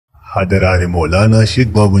hadarani Maulana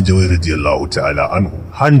Sheikh Babun Jawai radiyallahu ta'ala anhu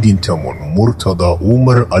handin tamun Murtada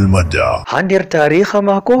Umar Almaddah handir tarihi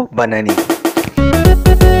Mako banani.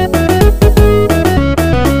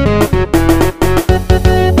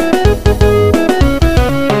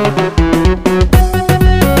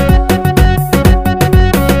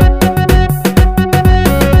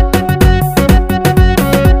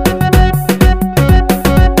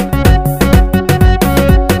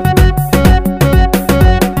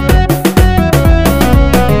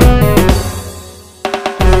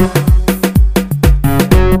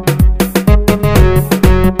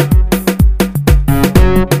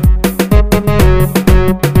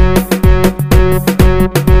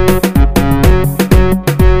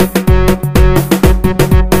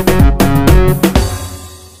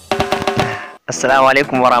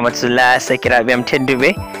 Assalamualaikum warahmatullahi sakira biam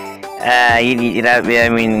teddube yidi irabe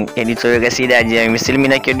amin editor gasidaji am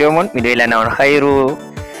muslimina ke domon mi doylana on khairu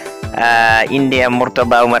inde am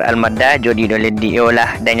Murtada Umar Almaddah jodido leddi Yola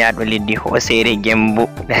dañado leddi Hosere Gembu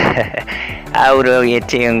awro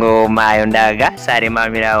yetengo mayo ndaga sare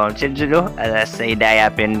mamirawo ceddudo Saydaya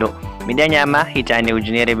Pendo mi dañama hitande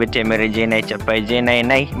ujunere be temere jeenay cappai jeenay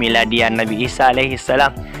nay miladi annabi Isa alayhi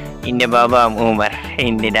salam inde babam Umar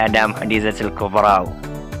inde dadam Hadizatul Kubra.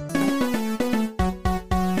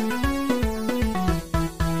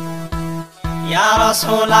 Ya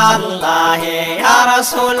Rasulallah, Ya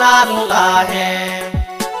Rasulallah,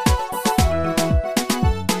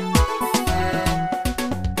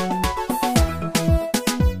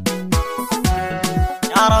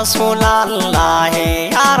 Ya Rasulallah,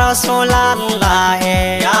 Ya Rasulallah,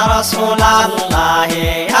 Ya Rasulallah,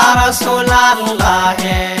 Ya Rasulallah,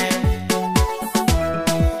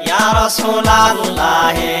 Ya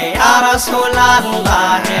Rasulallah, Ya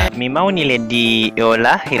Rasulallah. Mi mawni leddi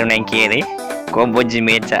Yola hirnankere ko bojji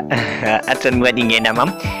meta aton mi wadi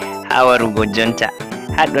ngenamam ha warugo jonta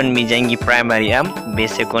hadon mi jangi primary am be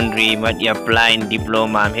secondary madi applying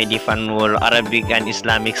diploma am hedi fanwol Arabic and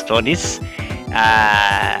Islamic Studies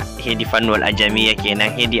hedi fanwol ajamiya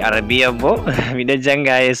kenan hedi Arabiya bo mi do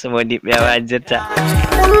janga yeso modi be wajata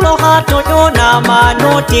kullo hato dona ma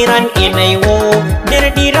notiran inaiwo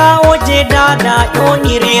derdira oje dada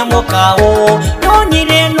yonire mokawo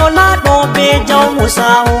yonire no lado be jaw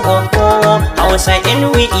musawo ko hausa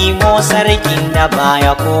enwi imo sarkin da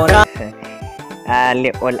baya kora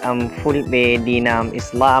le'ol am fulbe dinam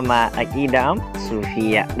islama aqida am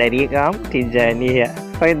sufiya dariqa am tijaniya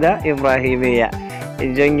faida ibrahimiya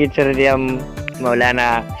jongi terdiyam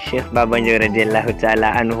Maulana Sheikh Babun Jawai radiyallahu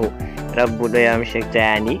ta'ala anhu rabbudo yam Sheikh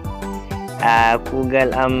Tayani kugal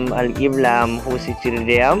am al-qibla am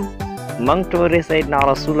husitirde am mangtore Sayyidina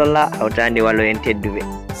Rasulullah hawtande wallo en teddube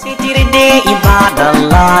sitirde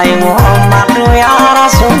ibadallah Muhammadu ya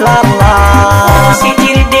Rasulullah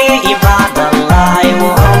sitirde ibadallah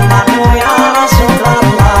Muhammadu ya Rasulullah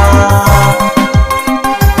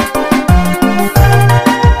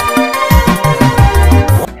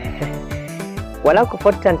wala ko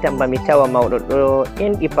fottantamba mi tawa mawɗo ɗo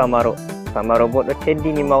enɗi pamaro bo ɗo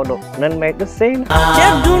teddini mawɗo non may ɗo seyno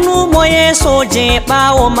teddunu mo yeesoje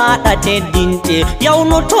ɓaawo maɗa teddinte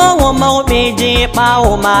yawnotowo mawɓe je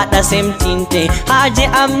ɓaawo maɗa semtinte haaje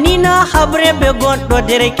am nina habre be goɗɗo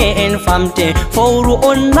derke en famte fowru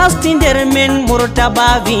on nasti nder men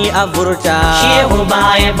Murtaba vi a vurta shehu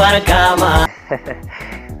baye barkama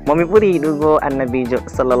momi ɓuri yiɗugo annabijo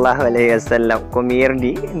sallallahu alayhi wa sallam komi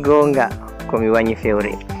yerdi gonga komi wañi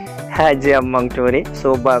fewre haaje am mangtore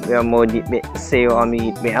sobaɓe am modiɓɓe seyo am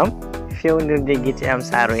yiɗɓe am fewnirde gite am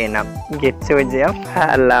saaro en am gettoje am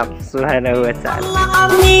ha Allah subhanahu wa ta'ala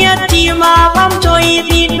amniyattima ɓamtoyi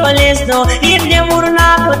ɓiɗɗo lesɗo yirde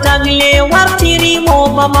murnaɗo tagle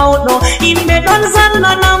wartirimo ba mawɗo yimɓe ɗon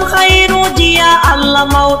zannanam hayruji ya Allah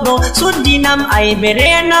mawɗo suddinam aybe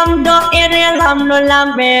renam do ere lamɗo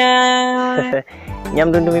lamɓe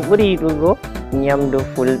nyamdu ndu mi ɓuri yiɗugo nyamdu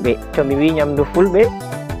fulɓe to mi wi nyamdu fulɓe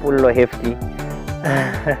pullo hefti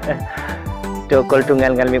to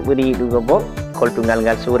koltungal ngal mi ɓuri yiɗugo bo koltungal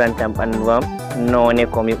ngal surantam ɓandu am none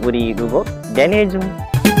ko mi ɓuri yiɗugo danejum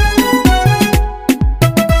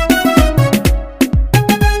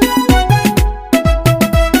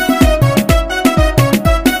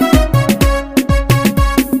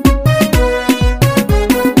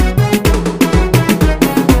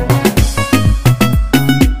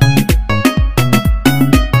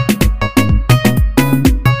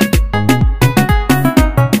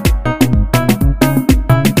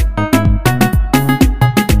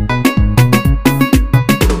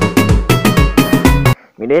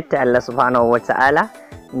detta Allah subhanahu wa ta'ala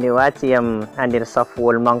nde watiyam handir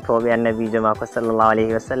safwol mangtoɓe annabijo mako sallallahu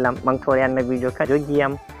alayhi wa sallam mangtore annabijo ka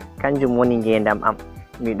jogiyam kanjum woni ngendam am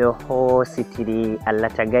miɗo hositiri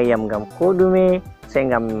Allah tagayam ngam ko ɗume sai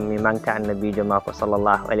ngam mi manta annabijo mako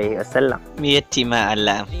sallallahu alaihi wasallam. Mi yettima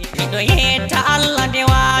Allah. Miɗo yetta Allah nde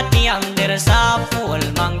wati am nder safol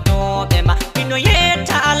mantoɓe ma. Miɗo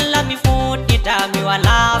yetta Allah mi fuɗɗita mi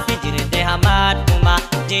wala fijirde ha mattuma.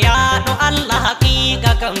 Jeyaɗo Allah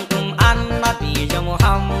haqiqa kam ɗum annabijo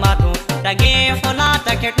Muhammadu. Tage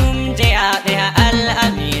folatake ɗum jeyaɗe ha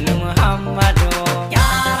al-aminu Muhammadu. Ya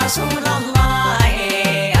Rasulallah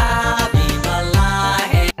ya Habiballah.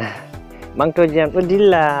 Mangtoji am ɗo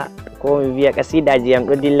dilla ko mi wiya kasidaji am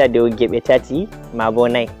ɗo dilla dow geɓe tati ma bo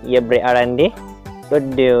nayi. Yebre arande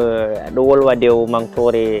ɗo wolwa dow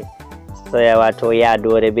mangtore wato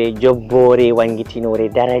yadore be jobbore wangitinore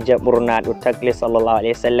daraja ɓurnaɗo tagle sallallahu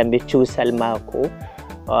alaihi wasallam be cuusal mako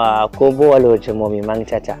ko bo walojo mo mi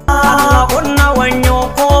mangtata. Allah onna wanyo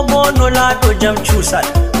ko bo no lato jam cuusal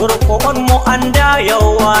gorko on mo anda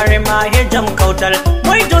yaware ma he jam kautal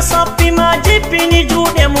moy to sappi ma jippini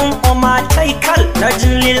juuɗe mum o ma taykal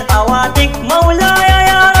najlil awatik maulaya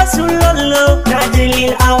ya rasulullah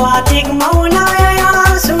najlil awatik maulaya ya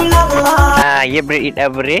rasulullah. Yebre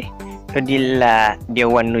ɗiɗabre ɗo dilla de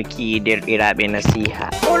wannuki derɗiraɓe nasiha.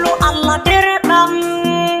 Olo Allah derɗam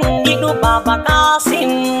ɗiɗo baba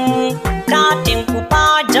Kasim katin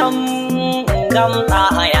kupajam ngam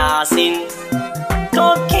ɗaha Yasin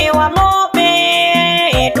tokkewa mawɓe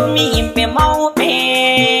ɗumi yimɓe mawɓe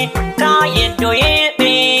ta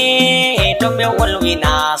yeddoyeɓe to ɓe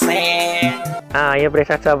wolwina se. Yebre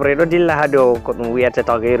tatabre ɗo dilla ha dow ko ɗum wiyata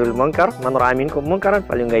taghyirul munkar man ra'a minkum munkaran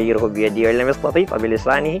falyughayyirhu bi yadihi wa illam yastati fa bi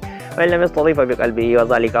lisanihi wa illam yastati fa bi qalbihi wa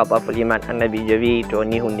dhalika adhaful iman. Annabijo wi to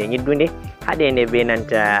ni hunde ñiddunde haɗende be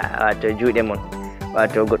nanta to juuɗe mon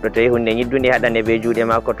wato goɗɗo to yi hunde ñiddunde haɗande be juuɗe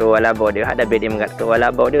mako to wala bawɗe haɗa be ɗemgal to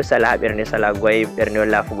wala bawɗe sala ha ɓernde sala goye ɓernde o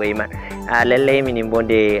laafugo iman. Lallay minin bo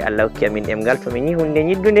nde Allah hokki amin ɗemgal to min yi hunde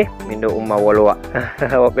ñiddunde min ɗo umma wolwa.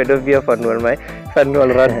 Woɓɓe ɗo wiya fannuwol may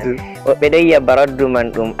fannuwol raddu. Woɓɓe ɗo yiya ba raddu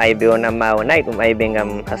man ɗum aybe on amma o nayi ɗum aybe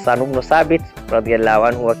ngam Hassan ibn Sabit radiyallahu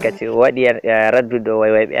anhu wakkati o waɗi raddu dow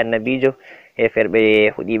waywayɓe annabijo e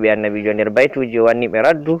ferɓe huɗiɓe annabijo nder baytuji o wanni ɓe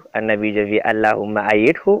raddu. Annabijo wi allahumma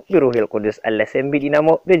ayidhu bi ruhil qudus. Allah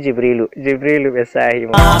sembiɗinamo ɓe jibrilu ɓe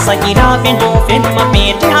sahimo. Sakiraɓe dow fenma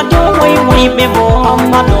pete ha dow woywoyɓe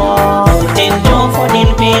Muhammadu ten dow foɗin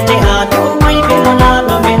pete ha dow woyɓe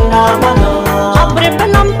wolaɗo men namado habre ɓe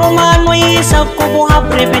lamɗo manoyi sakkubo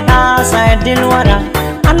habre ɓe ɗasa delwara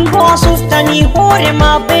an bo suftani hoore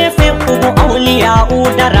ma be feɓɓugo awliya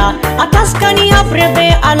udara a taskani habre ɓe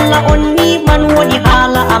Allah on ni man woni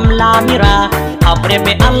haala am laamira habre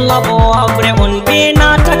ɓe Allah bo habre on be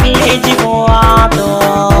na tagleji bo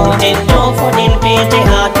aɗo ten dow foɗin pete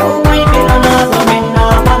ha dow woyɓe wolaɗo men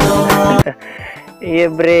namado.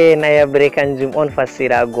 Yebre na yebre kanjum on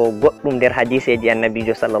fassirago goɗɗum nder hadiseji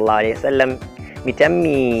annabijo sallallahu alaihi wasallam. Mi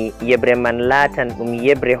tammi yebre man latan ɗum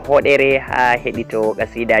yebre hoɗere ha heɗito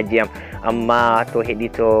kasidaji am amma to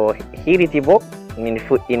heɗito hiriti bo min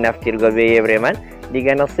fuɗɗi naftirgo be yebre man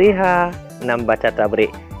diga nasiha namba tatabre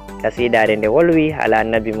kasidare nde wolwi ala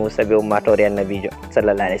annabi Musa be ummatore annabijo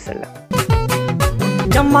sallallahu alaihi wasallam.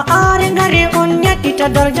 Jama'are ngare on yaɗɗita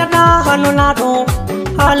darjaɗa hanulaɗo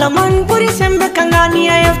hala man ɓuri sembe kangani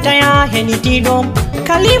a yeftaya heɗitiɗo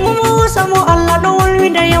kalimu Musa mo Allah ɗo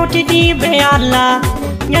wolwida yewtidi be Allah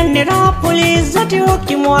ñandira police zati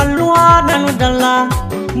hokki mo alluwa ɗanu dalla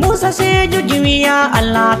Musa sejo jiwiya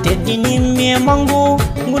Allah teddinimmi mangu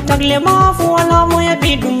ngu tagle ma fu wala mo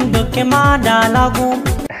yaɓi ɗum dokke ma dalagu.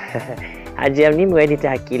 Haji am ni mi waɗita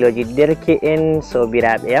hakkiloji derke'en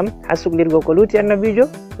sobiraɓe am ha suklirgo ko luti annabijo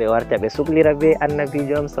ɓe warta ɓe suklira be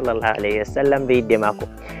annabijo am sallallahu alaihi wasallam be yidde mako.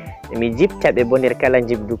 Mi jipta ɓe bo nder kala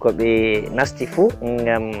jibdu ko ɓe nasti fuu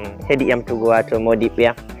ngam heɗi ƴamtugo wato modiɓɓe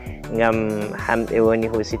am ngam hamɓe woni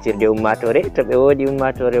husitirde ummatore to ɓe woodi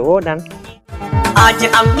ummatore woɗan. Aje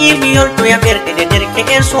am ni mi yoltoya ɓerɗe ɗe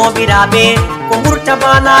derke'en sobiraɓe ko wurta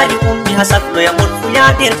banaari ummi ha sakloya mon fu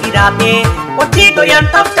ya derɗiraɓe o tiɗoyan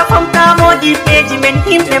tafta famta modiɓɓeji men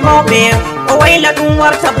himɓe mawɓe o wayla ɗum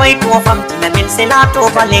warta baytu o famtina men se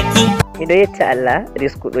laato ba lekki. Miɗo yetta Allah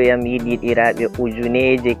riskuɗoyam yiɗiɗiraɓe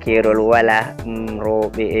ujuneje kerol wala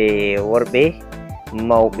rewɓe e worɓe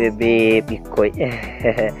mawɓe be ɓikkoy.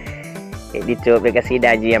 Heɗitoɓe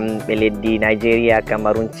kasidaji am ɓe leddi Nigeria,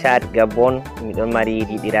 Cameroon, Chad, Gabon. Miɗon mari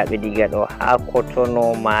yiɗiɗiraɓe diga ɗo ha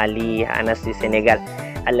Cotonou, Mali, ha nasti Sénégal.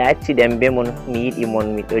 Allah acciɗen be mon, mi yiɗi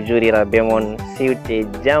mon, miɗo jurira be mon. Siwte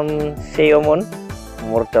jam seyo mon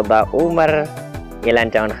Murtada Umar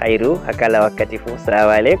yelanta on khairu hakala wakkati fu.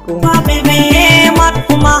 Assalamu alaikum. Bebe mat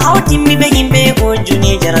kuma hawtimmi be himɓe ko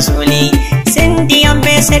juneje rasuli sendi am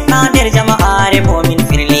be seɗɗa nder jama'are bo min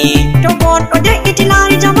firli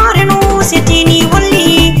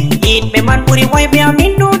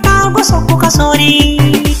sorry.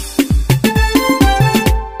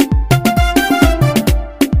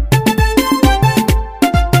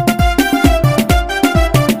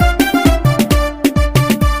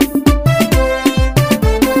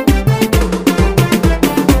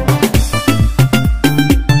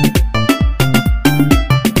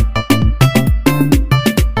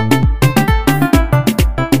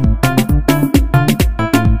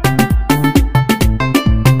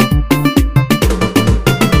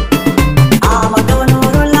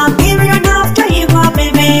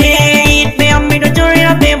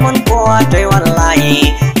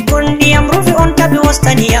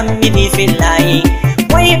 Fillahi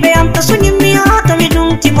way be am ta sunyi mi ha to mi dum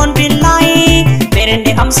timon billahi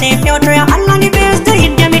berende am se fewto ya Allah ni bes de